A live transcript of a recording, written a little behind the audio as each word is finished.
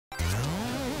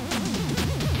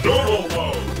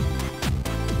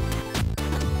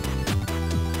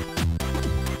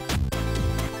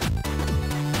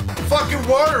fucking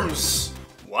worms!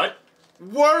 What?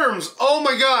 Worms! Oh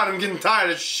my god, I'm getting tired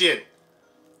of shit.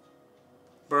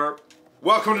 Burp.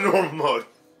 Welcome to normal mode.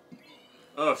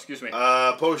 Oh, excuse me.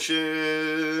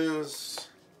 Potions.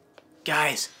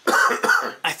 Guys,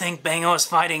 I think Bango is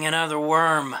fighting another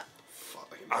worm.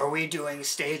 Are we doing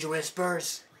stage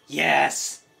whispers?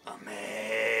 Yes. Amazing.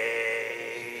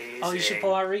 Oh, you should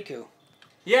pull out Riku.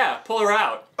 Yeah, pull her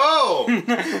out. Oh!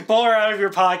 Pull her out of your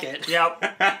pocket. Yep.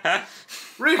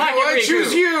 Riku, Pocket I Riku.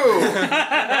 choose you!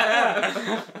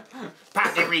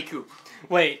 Pocket Riku.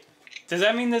 Wait, does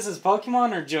that mean this is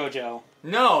Pokemon or JoJo?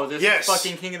 No, this Yes. is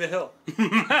fucking King of the Hill.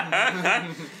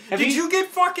 Have Did you get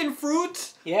fucking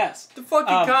fruits? Yes. The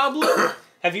fucking cobbler?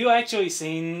 Have you actually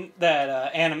seen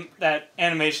that that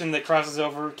animation that crosses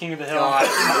over King of the Hill? God,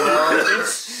 no,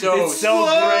 it's so It's so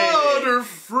great. Water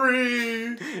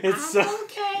free! It's so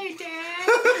okay, Dad.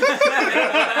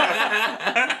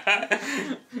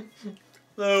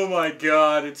 Oh my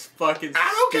god, it's fucking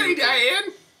I'm okay, stupid.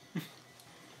 Diane!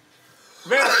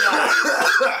 Very nice.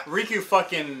 Riku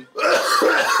fucking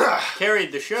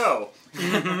carried the show.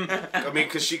 I mean,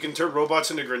 because she can turn robots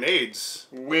into grenades.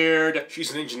 Weird.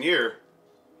 She's an engineer.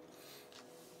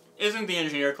 Isn't the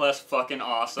engineer class fucking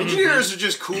awesome? Engineers are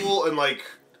just cool and, like,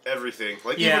 everything.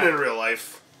 Like, Yeah. even in real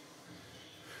life.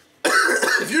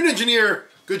 If you're an engineer,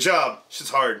 good job.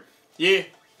 Shit's hard. Yeah.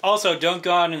 Also, don't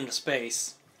go out into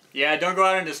space. Yeah, don't go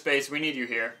out into space. We need you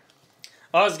here.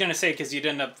 I was gonna say because you'd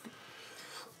end up,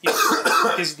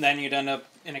 because then you'd end up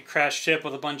in a crash ship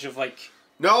with a bunch of like.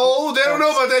 No, they don't know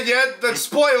about that yet. That's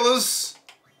spoilers.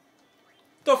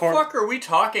 The fuck are we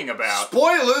talking about?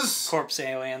 Spoilers. Corpse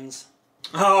aliens.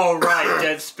 Oh, right.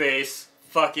 Dead Space.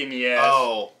 Fucking yes.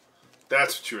 Oh,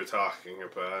 that's what you were talking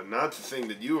about. Not the thing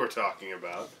that you were talking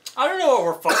about. I don't know what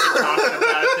we're fucking talking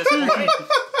about at this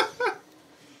point.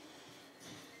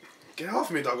 Get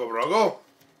off me, Doggo Brogo.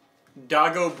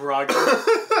 Doggo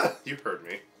Brago. You heard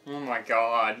me. Oh my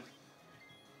god.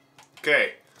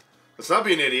 Okay, let's not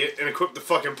be an idiot and equip the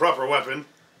fucking proper weapon.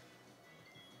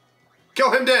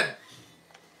 Kill him dead.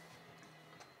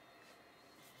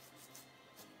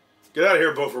 Get out of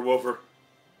here, Bofer Wofer.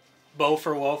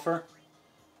 Bofer Wofer.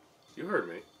 You heard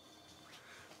me.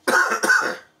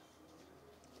 I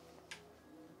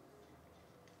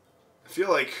feel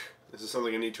like this is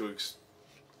something I need to It's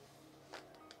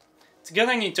a good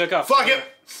thing you took off. Fuck it!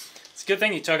 It's a good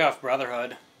thing you took off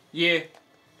Brotherhood. Yeah.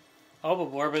 Oh,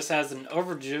 but Borbus has an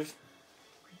overgive.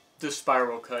 The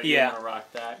spiral cut. Yeah. You wanna rock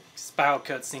that. Spiral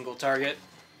cut single target.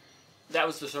 That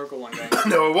was the circle one, guy.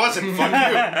 No, it wasn't. Fuck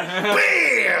you.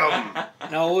 Bam!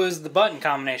 No, it was the button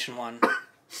combination one.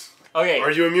 Okay.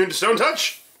 Are you immune to stone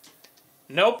touch?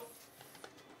 Nope.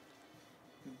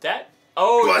 That.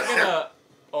 Oh, What? you're gonna.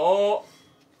 Oh.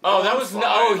 Oh, that was. fine.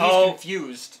 Oh, he's Oh.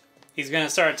 confused. He's gonna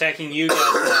start attacking you guys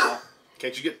now.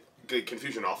 Can't you get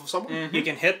confusion off of someone? You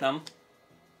can hit them.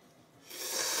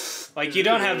 Like, you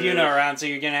don't have Yuna around, so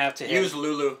you're gonna have to hit. Use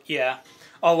Lulu. Yeah.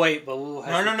 Oh, wait, but Lulu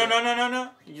has... No.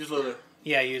 Use Lulu.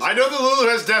 Yeah, use... I know that Lulu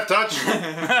has death touch.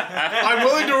 I'm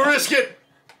willing to risk it.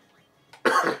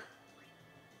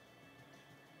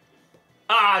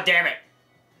 Ah, damn it.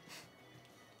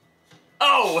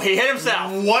 Oh, he hit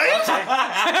himself. What?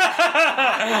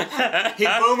 He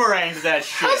boomeranged that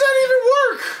shit. How's that even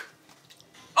work?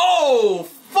 Oh,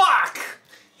 fuck.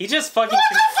 He just fucking... What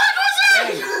the fuck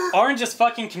was that? Orange just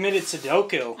fucking committed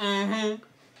Sudoku.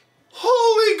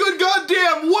 Holy good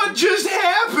goddamn, what just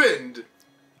happened?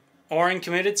 Orange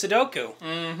committed Sudoku.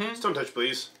 Stone touch,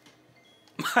 please.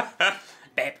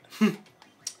 Babe.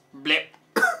 Blip.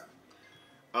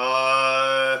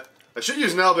 I should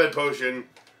use an Albed potion,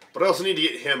 but I also need to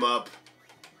get him up.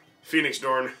 Phoenix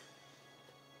Dorn.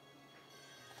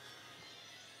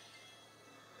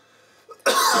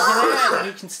 Yeah,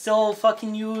 you can still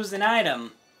fucking use an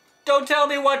item. Don't tell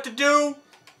me what to do.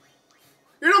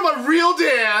 You're not my real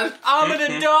dad. I'm an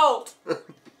adult.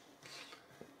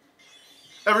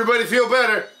 Everybody feel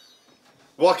better.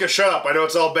 Walker, shut up. I know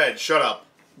it's all bed. Shut up.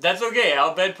 That's okay.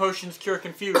 I'll bed potions cure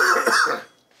confusion.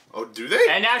 Oh, do they?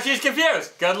 And now she's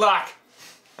confused. Good luck.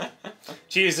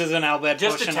 She uses an Albed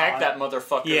Just potion attack on- that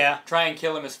motherfucker. Yeah. Try and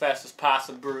kill him as fast as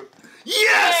possible.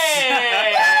 Yes!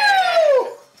 Hey!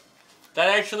 Woo! That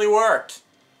actually worked.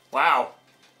 Wow.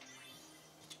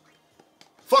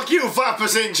 Fuck you,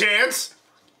 5% chance.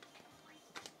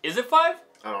 Is it 5?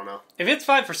 I don't know. If it's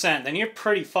 5%, then you're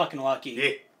pretty fucking lucky. Yeah.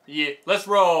 Yeah. Let's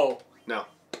roll. No.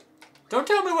 Don't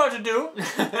tell me what to do.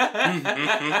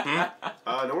 No,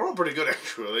 we're all pretty good,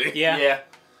 actually. Yeah. Yeah.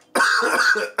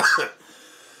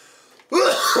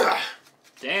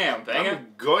 Damn, banger. I'm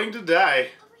going to die.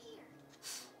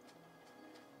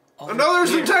 Oh, No,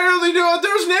 there's entirely new.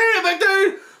 There's an area back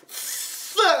there.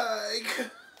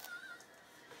 fuck?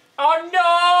 Oh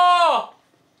no!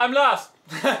 I'm lost.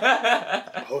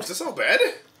 Oh, is this all bad?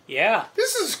 Yeah.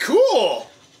 This is cool.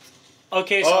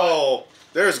 Okay, so... Oh,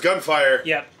 there's gunfire.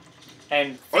 Yep.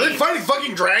 And Are they fighting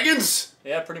fucking dragons?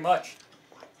 yeah, pretty much.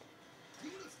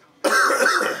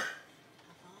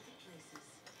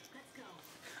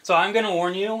 So I'm gonna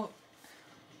warn you.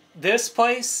 This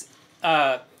place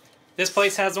has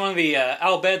one of the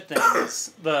Albed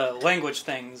things, the language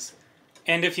things,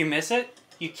 and if you miss it,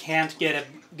 you can't get a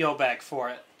go back for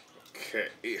it. Okay.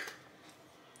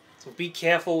 So be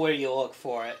careful where you look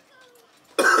for it.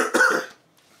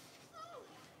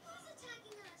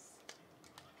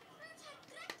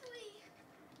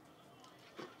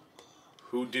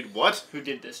 Who did what? Who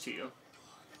did this to you?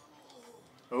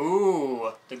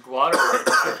 Ooh, the Guado are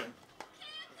attacking.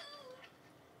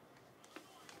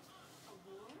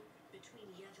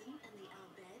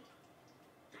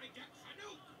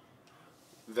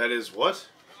 That is what?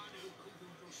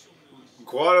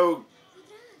 Guado...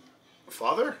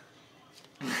 Father?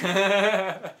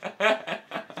 I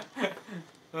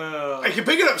can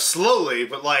pick it up slowly,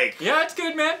 but like... Yeah, it's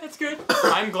good, man. It's good.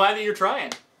 I'm glad that you're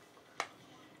trying.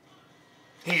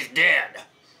 He's dead.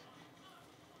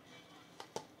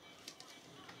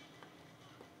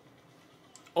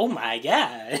 Oh my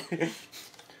god.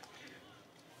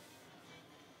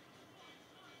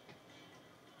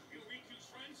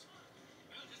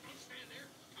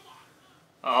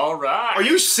 All right. Are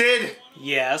you Sid?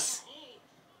 Yes.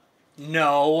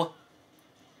 No.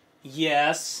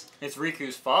 Yes. It's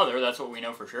Riku's father. That's what we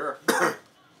know for sure. God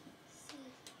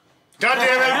damn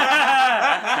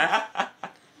it!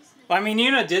 Well, I mean,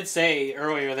 Yuna did say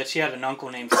earlier that she had an uncle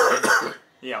named Sid.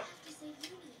 Yep.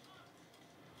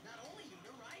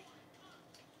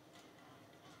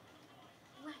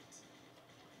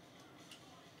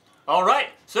 All right.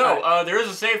 So there is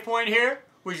a save point here.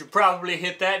 We should probably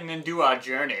hit that and then do our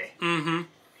journey. Mm-hmm.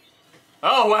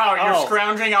 Oh wow, you're Oh.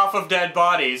 scrounging off of dead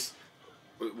bodies.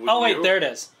 Oh, wait, there it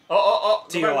is. Oh.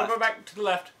 To your left. Go back to the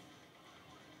left.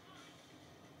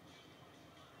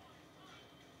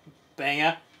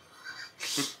 Banger.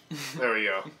 There we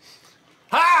go.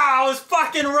 Ha! I was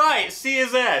fucking right. C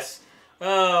is S.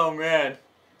 Oh man.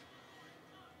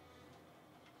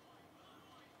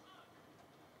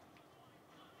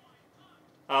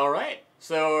 All right.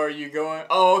 So are you going?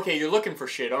 Oh, okay. You're looking for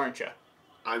shit, aren't you?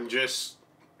 I'm just,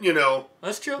 you know,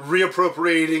 That's true.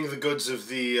 reappropriating the goods of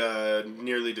the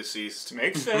nearly deceased.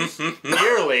 Makes sense.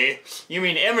 Nearly. You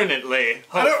mean imminently,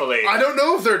 hopefully. I don't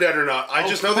know if they're dead or not. I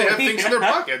just know they have things in their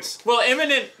pockets. Well,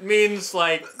 imminent means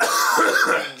like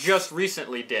just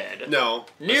recently dead. No.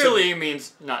 Nearly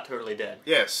means not totally dead.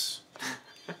 Yes.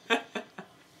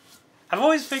 I've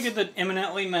always figured that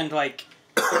imminently meant, like,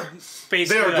 basically...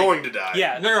 They are like, going to die.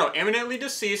 Yeah. No. Imminently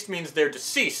deceased means they're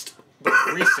deceased, but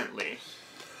recently.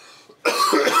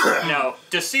 No,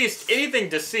 deceased, anything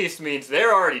deceased means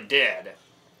they're already dead.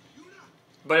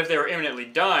 But if they were imminently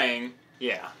dying,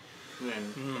 yeah.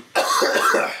 Then...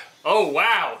 Oh,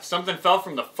 wow. Something fell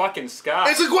from the fucking sky.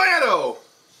 It's a Guado!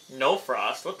 No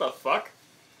frost. What the fuck?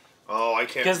 Oh, I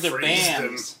can't Because they're freeze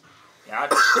bands. Yeah,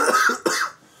 them.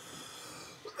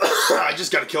 I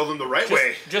just gotta kill them the right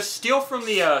way. just steal from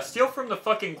the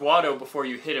fucking Guado before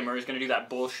you hit him, or he's gonna do that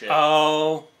bullshit.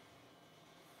 Oh.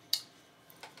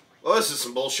 Well, this is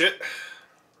some bullshit.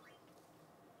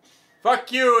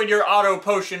 Fuck you and your auto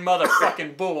potion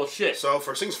motherfucking bullshit. So,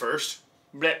 first things first.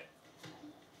 Blip.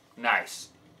 Nice.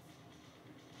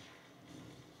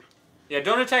 Yeah,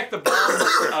 don't attack the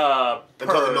bomb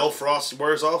Until the null frost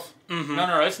wears off. Mm-hmm.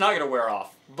 No, it's not gonna wear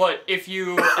off. But if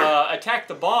you attack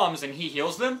the bombs and he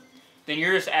heals them, then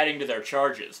you're just adding to their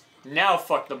charges. Now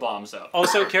fuck the bombs up.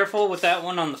 Also, careful with that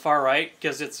one on the far right,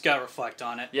 because it's got reflect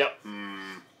on it. Yep.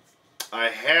 I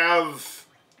have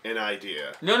an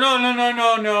idea. No.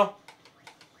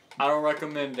 I don't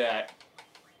recommend that.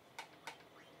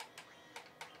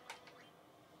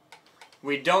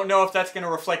 We don't know if that's going to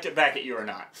reflect it back at you or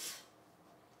not.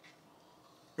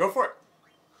 Go for it.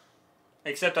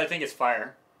 Except I think it's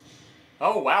fire.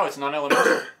 Oh, wow, it's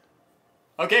non-elemental.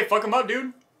 Okay, fuck him up,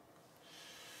 dude.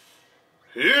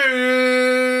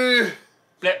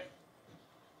 Flip.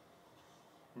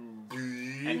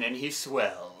 And then he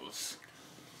swells.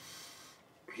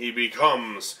 He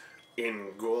becomes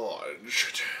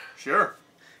engorged. Sure.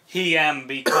 He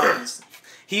becomes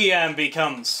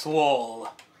swole.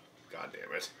 God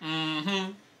damn it.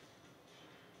 Mm-hmm.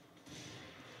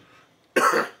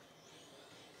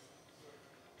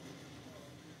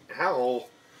 Ow.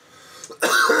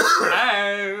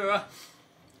 Ow.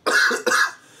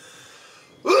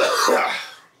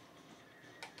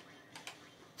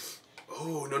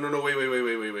 Oh, no,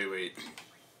 wait.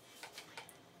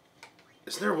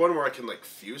 Isn't there one where I can, like,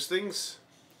 fuse things?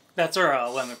 That's our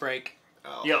limit break.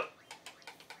 Oh. Yep.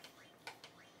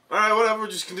 Alright, whatever,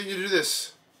 just continue to do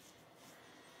this.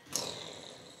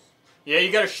 Yeah,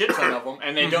 you got a shit ton of them,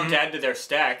 and they don't add to their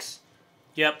stacks.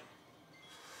 Yep.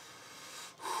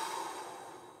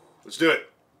 Let's do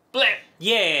it. Blip!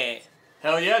 Yeah.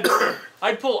 Hell yeah, dude.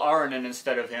 I'd pull Aaron in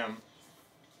instead of him.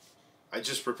 I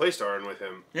just replaced Aaron with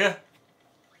him. Yeah.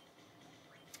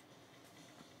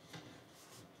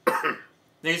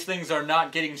 These things are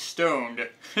not getting stoned.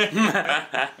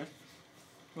 Well,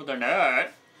 they're not.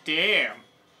 Damn.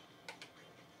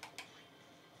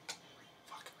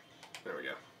 Fuck. There we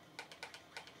go.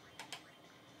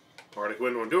 Arctic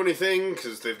Wind won't do anything,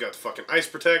 because they've got fucking Ice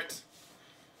Protect.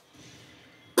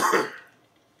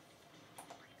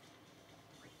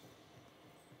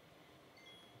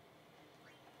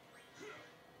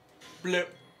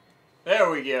 Blip.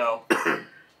 There we go.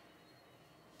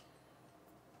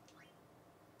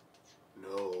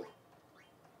 No.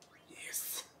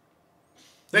 Yes.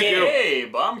 Thank you. Hey,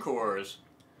 bomb cores.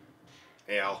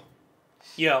 Hey, Al.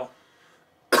 Yo.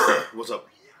 What's up?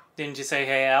 Didn't you say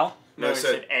hey, Al? No, I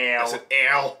said Al. I said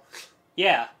Al.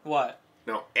 Yeah. What?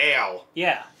 No, Al.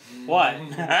 Yeah. What?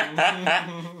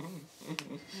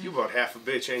 You about half a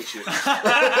bitch, ain't you?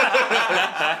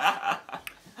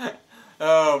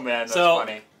 Oh, man, that's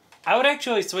funny. I would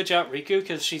actually switch out Riku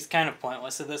because she's kind of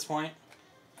pointless at this point.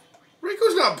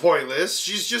 Riku's not pointless.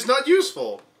 She's just not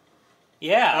useful.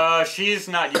 Yeah. She's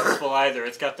not useful either.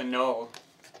 It's got the null.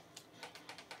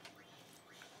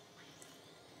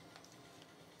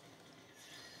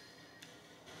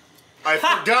 I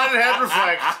forgot it had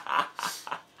reflect.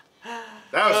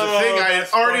 That was the thing I had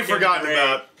already forgotten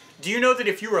about. Do you know that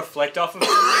if you reflect off of it,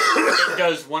 it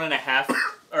does 1.5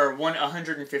 or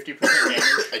 150% damage?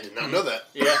 I did not know that.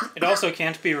 Yeah. It also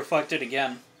can't be reflected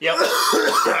again. Yep.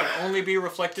 It can only be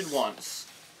reflected once.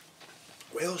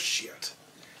 Well, shit.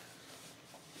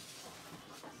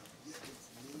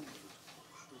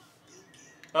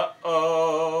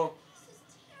 Uh-oh.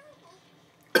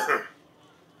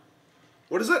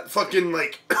 What is that fucking,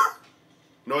 like,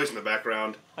 noise in the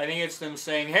background? I think it's them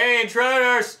saying, "Hey,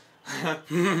 intruders!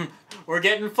 We're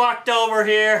getting fucked over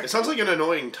here." It sounds like an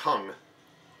annoying tongue.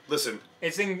 Listen.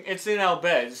 It's in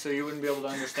Albed, so you wouldn't be able to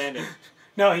understand it.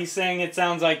 No, he's saying it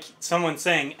sounds like someone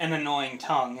saying an annoying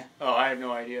tongue. Oh, I have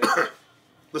no idea.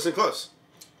 Listen close.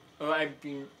 Oh, I've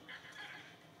been...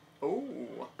 Oh.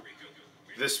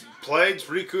 This plagues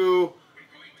Riku.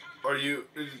 Are you...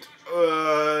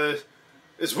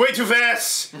 It's way too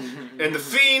fast! And the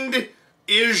fiend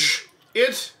is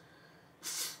it?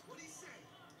 What do you say?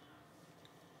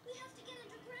 We have to get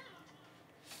underground.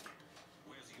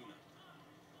 Where's Yuna?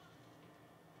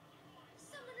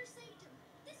 Summoner saved him.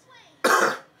 This way.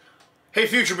 Hey,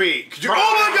 Future B, could you... Oh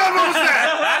my god, what was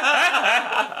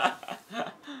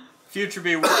that? Future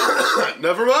B what?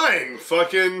 Never mind.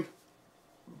 Fucking...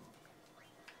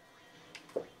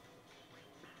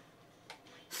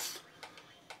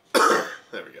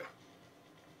 There we go.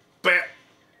 Bam!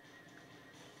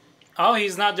 Oh,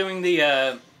 he's not doing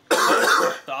the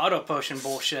auto potion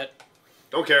bullshit.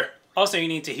 Don't care. Also, you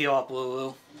need to heal up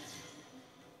Lulu.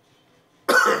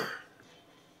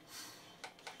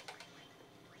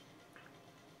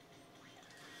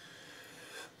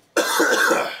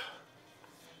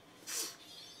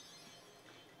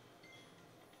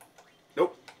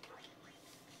 Nope.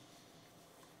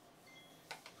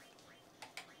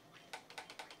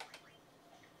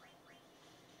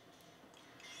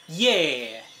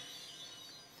 Yeah.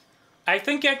 I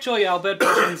think actually Albed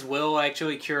potions will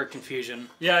actually cure confusion.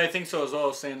 Yeah, I think so as well. I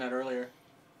was saying that earlier.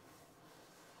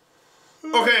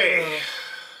 Okay.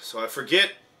 So I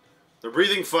forget they're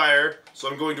breathing fire, so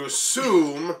I'm going to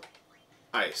assume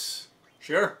ice.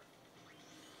 Sure.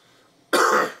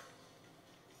 I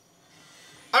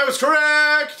was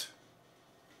correct!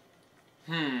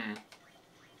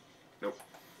 Nope.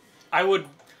 I would,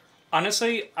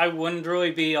 honestly, I wouldn't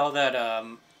really be all that,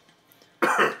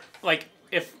 like,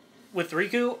 if, with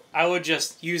Riku, I would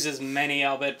just use as many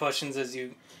Albed potions as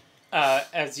you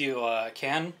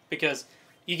can, because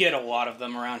you get a lot of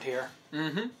them around here.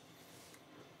 Mm-hmm.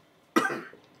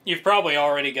 You've probably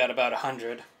already got about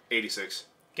 100. 86.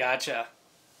 Gotcha.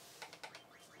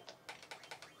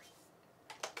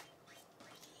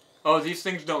 Oh, these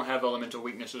things don't have elemental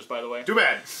weaknesses, by the way. Too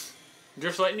bad.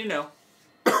 Just letting you know.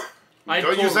 I'd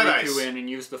Don't pull use that Riku ice. in and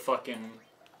use the fucking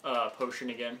potion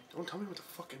again. Don't tell me what to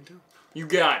fucking do. You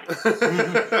got it.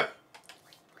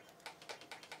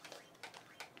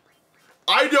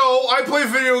 I know, I play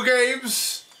video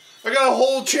games. I got a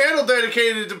whole channel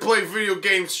dedicated to play video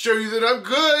games to show you that I'm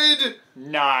good.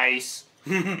 Nice.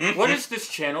 What is this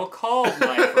channel called,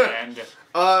 my friend?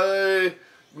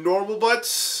 Normal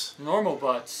Butts. Normal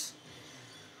Butts.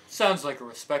 Sounds like a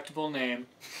respectable name.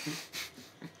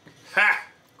 Ha!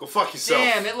 Go fuck yourself.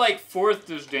 Damn, it like fourth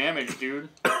does damage, dude.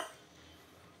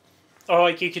 Or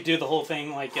like you could do the whole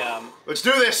thing like Let's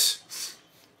do this.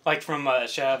 like from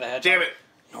Shadow of the Hedgehog. Damn it.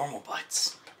 Normal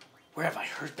butts. Where have I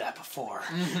heard that before?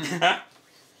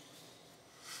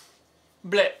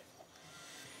 Bleh.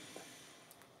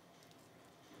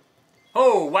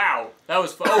 Oh, wow. That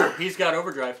was fun. Oh, he's got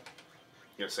overdrive.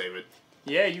 You gotta save it.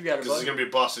 Yeah, you got it, This is bud. gonna be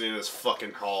busted in this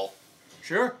fucking hall.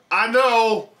 Sure. I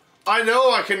know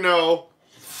I can know.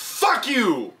 Fuck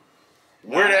you!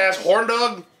 Weird ass horn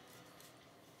dog.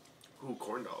 Ooh,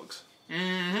 corn dogs.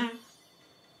 Mm-hmm.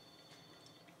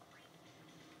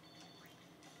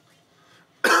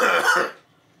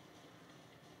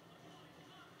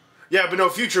 Yeah, but no,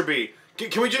 Future B.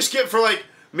 Can we just get for like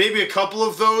maybe a couple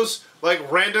of those,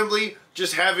 like randomly,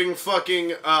 just having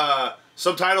fucking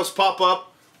subtitles pop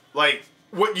up, like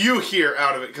what you hear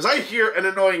out of it? Because I hear an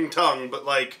annoying tongue, but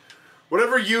like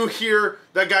whatever you hear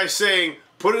that guy saying,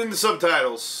 put it in the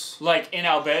subtitles. Like, in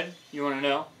our bed, you want to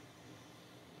know?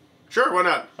 Sure, why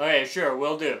not? Okay, sure,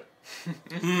 will do.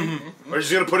 Or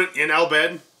just gonna put it in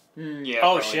Albed? Yeah,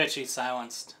 Oh probably. shit, she's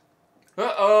silenced.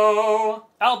 Uh-oh.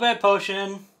 Albed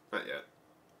potion. Not yet.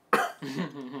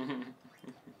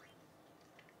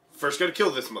 First gotta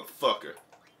kill this motherfucker.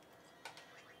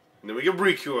 And then we get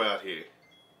Riku out here.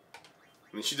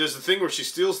 And then she does the thing where she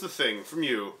steals the thing from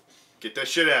you. Get that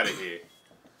shit out of here.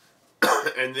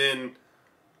 And then...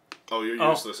 Oh, you're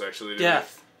useless, actually. Dude.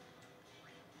 Death.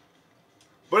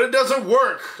 But it doesn't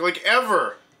work, like,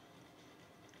 ever.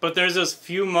 But there's those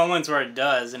few moments where it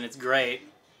does, and it's great.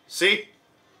 See?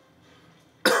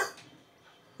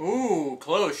 Ooh,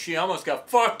 close. She almost got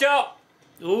fucked up.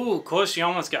 Ooh, of course she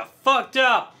almost got fucked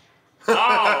up.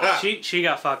 Oh. She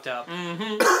got fucked up.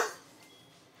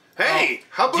 Hey,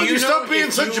 how about you stop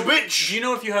being such a bitch? Do you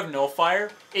know if you have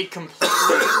Nullfire, it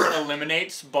completely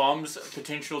eliminates bombs'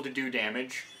 potential to do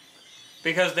damage?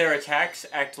 Because their attacks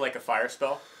act like a fire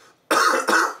spell.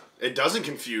 It doesn't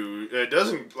confuse... It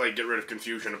doesn't, like, get rid of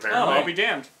confusion, Oh, apparently. I'll be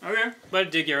damned. Okay. But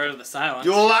it did get rid of the silence.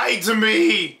 You lied to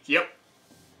me! Yep.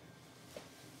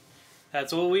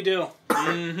 That's what we do.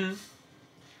 Mm-hmm.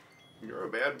 You're a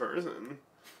bad person.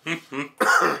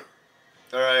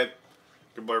 Alright.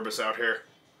 Good Burbus out here.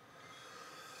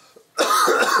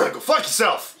 Go fuck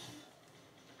yourself!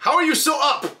 How are you still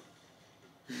up?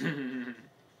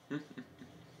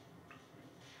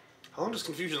 How long does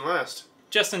confusion last?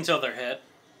 Just until they're hit.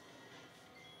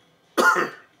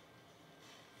 I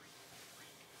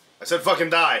said fucking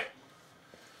die.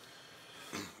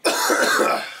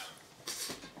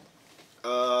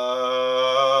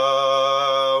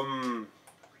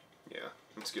 Yeah.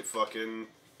 Let's get fucking...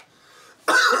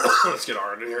 Let's get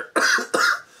Art in here.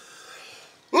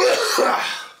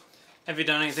 Have you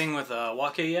done anything with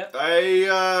Waka yet?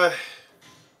 I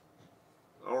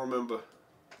don't remember.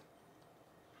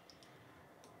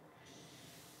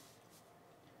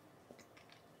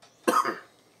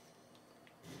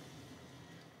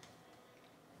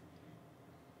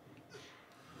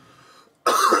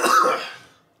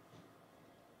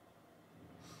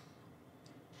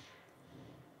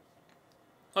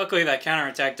 Luckily, that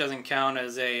counterattack doesn't count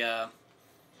as a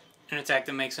an attack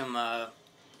that makes him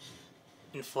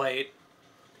inflate.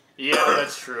 Yeah,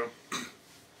 that's true.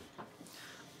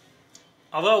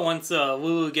 Although once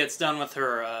Lulu gets done with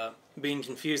her being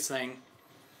confused thing,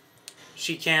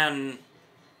 she can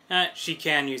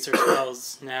use her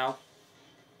spells now.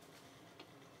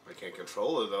 I can't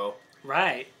control her though.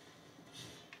 Right.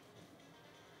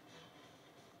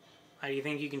 How do you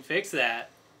think you can fix that?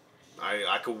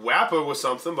 I could whap her with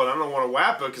something, but I don't want to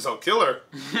whap her because I'll kill her.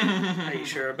 Are you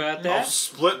sure about I'll that?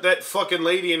 split that fucking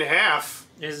lady in half.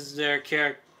 Is there a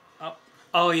character?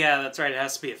 Oh yeah, that's right. It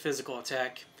has to be a physical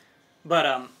attack. But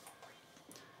are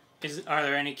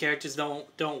there any characters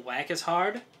don't whack as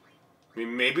hard? I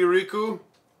mean, maybe Riku?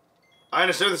 I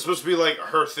understand it's supposed to be like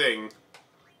her thing.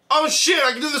 Oh shit,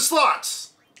 I can do the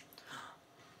slots!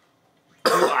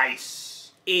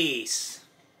 Ice. Ace.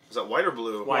 Is that white or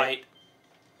blue? White.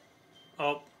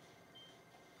 Oh,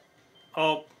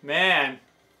 Man.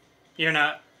 you're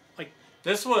not like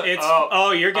This was... it's.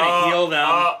 You're gonna heal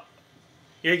them.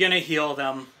 You're gonna heal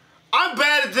them. I'm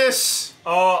bad at this!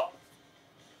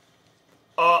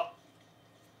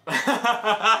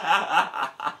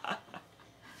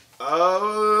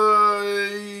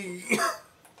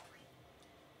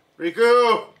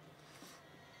 Riku!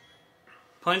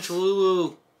 Punch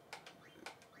Lulu.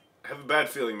 have a bad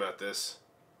feeling about this.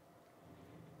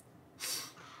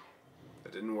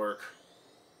 That didn't work.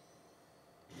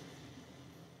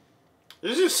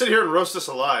 You just sit here and roast us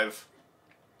alive.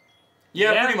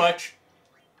 Yeah, Yeah. pretty much.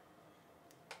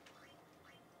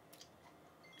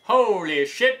 Holy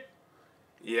shit.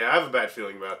 Yeah, I have a bad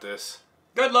feeling about this.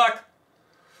 Good luck.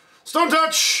 Stone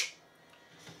touch!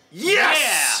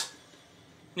 Yes!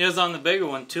 It was on the bigger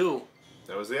one, too.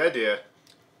 That was the idea.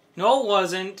 No, it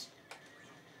wasn't.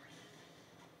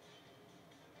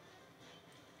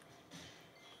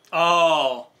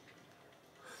 Oh.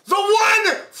 The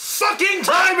one fucking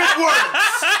time it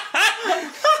works!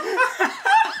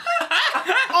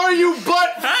 Are you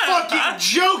butt fucking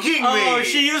joking me? Oh,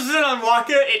 she uses it on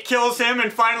Waka, it kills him,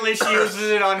 and finally she uses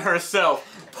it on herself.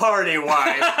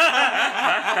 Party-wise.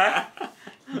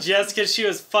 Just because she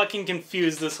was fucking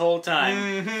confused this whole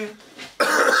time.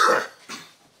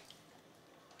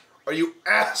 Are you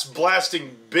ass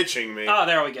blasting bitching me? Oh,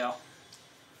 there we go.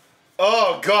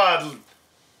 Oh god,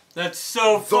 That's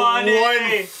so the funny.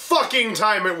 one fucking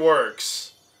time it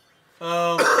works.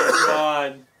 Oh my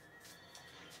god.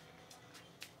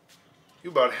 You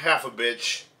about half a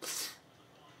bitch.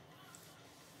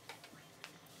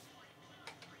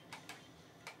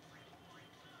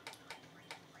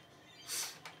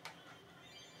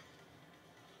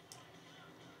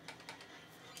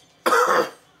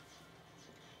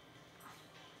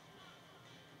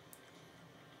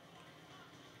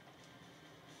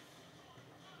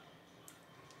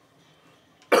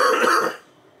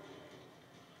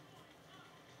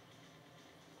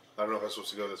 I don't know if I'm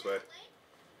supposed to go this way.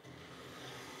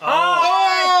 Oh!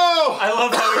 Oh! I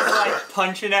love how he's like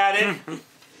punching at it.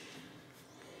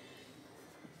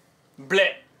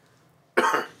 Blit.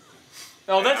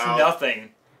 Oh, that's Ow. nothing.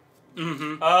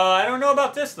 Mm-hmm. I don't know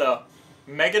about this though.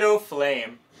 Megado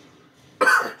Flame.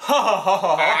 Ow!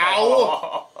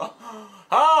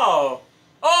 Oh!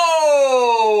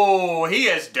 Oh! He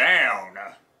is down.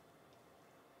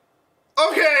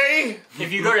 Okay!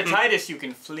 If you go to Titus, you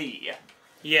can flee.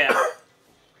 Yeah.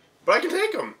 But I can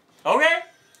take him. Okay.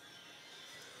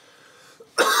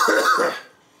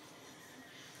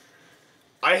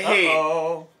 I hate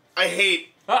Uh-oh.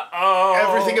 Uh-oh.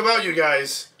 everything about you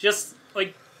guys. Just,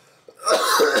 like...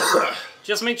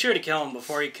 just make sure to kill him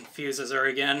before he confuses her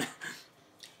again.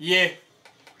 Yeah.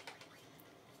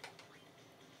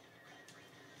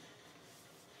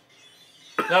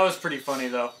 That was pretty funny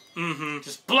though. Mm-hmm.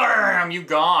 Just blam, you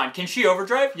gone. Can she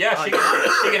overdrive? Yeah, she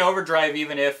can overdrive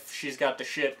even if she's got the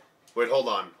shit. Wait, hold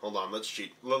on. Let's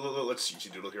cheat. Let's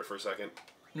cheaty doodle here for a second.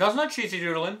 No, it's not cheesy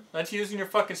doodling. That's using your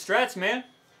fucking strats, man.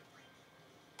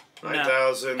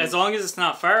 9,000. As long as it's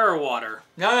not fire or water.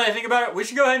 Now that I think about it, we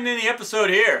should go ahead and end the episode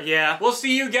here. Yeah. We'll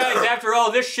see you guys after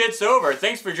all this shit's over.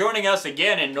 Thanks for joining us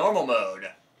again in normal mode.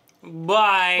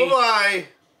 Bye. Bye-bye.